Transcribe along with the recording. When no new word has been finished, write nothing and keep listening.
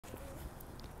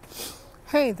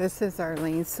Hey, this is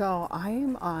Arlene. So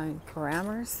I'm on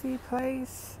Gramercy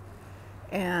Place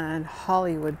and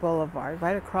Hollywood Boulevard,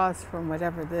 right across from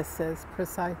whatever this is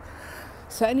precise.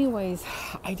 So anyways,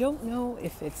 I don't know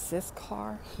if it's this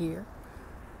car here,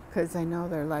 because I know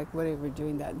they're like, what are we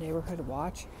doing, that neighborhood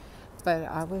watch? But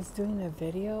I was doing a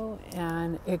video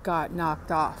and it got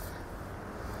knocked off.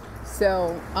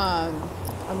 So I'm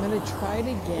gonna try it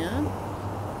again.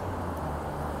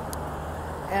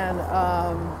 And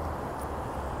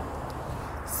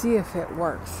see if it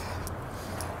works.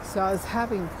 So I was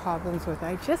having problems with,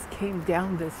 I just came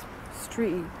down this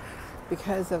street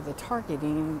because of the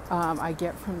targeting I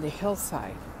get from the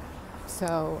hillside.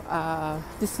 So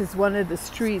this is one of the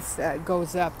streets that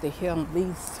goes up the hill and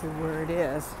leads to where it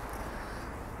is.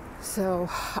 So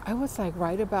I was like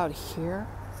right about here.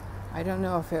 I don't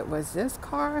know if it was this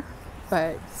car,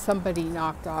 but somebody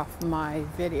knocked off my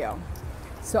video.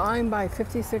 So I'm by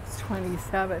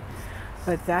 5627.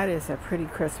 But that is a pretty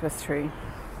Christmas tree.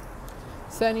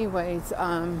 So anyways,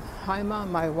 I'm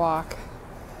on my walk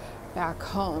back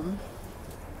home.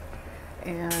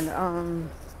 And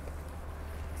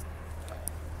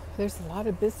there's a lot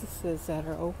of businesses that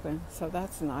are open, so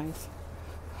that's nice.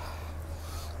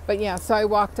 But yeah, so I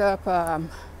walked up, I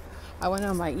went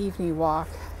on my evening walk,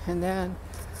 and then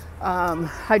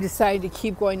I decided to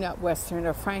keep going up Western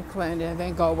to Franklin and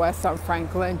then go west on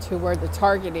Franklin to where the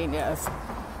targeting is.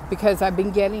 Because I've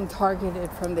been getting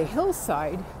targeted from the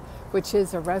hillside, which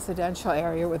is a residential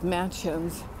area with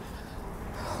mansions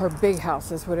or big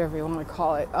houses, whatever you want to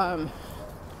call it,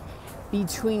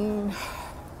 between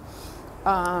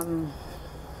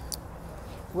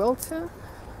Wilton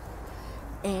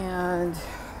and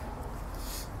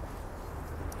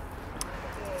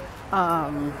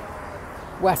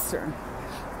Western.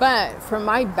 But from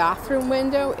my bathroom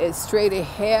window is straight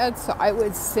ahead, so I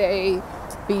would say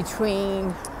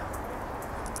between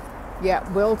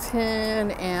Wilton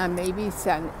and maybe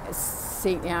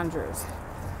St. Andrews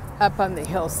up on the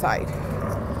hillside.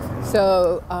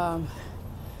 So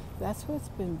that's what's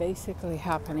been basically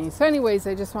happening. So anyways,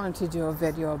 I just wanted to do a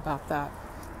video about that.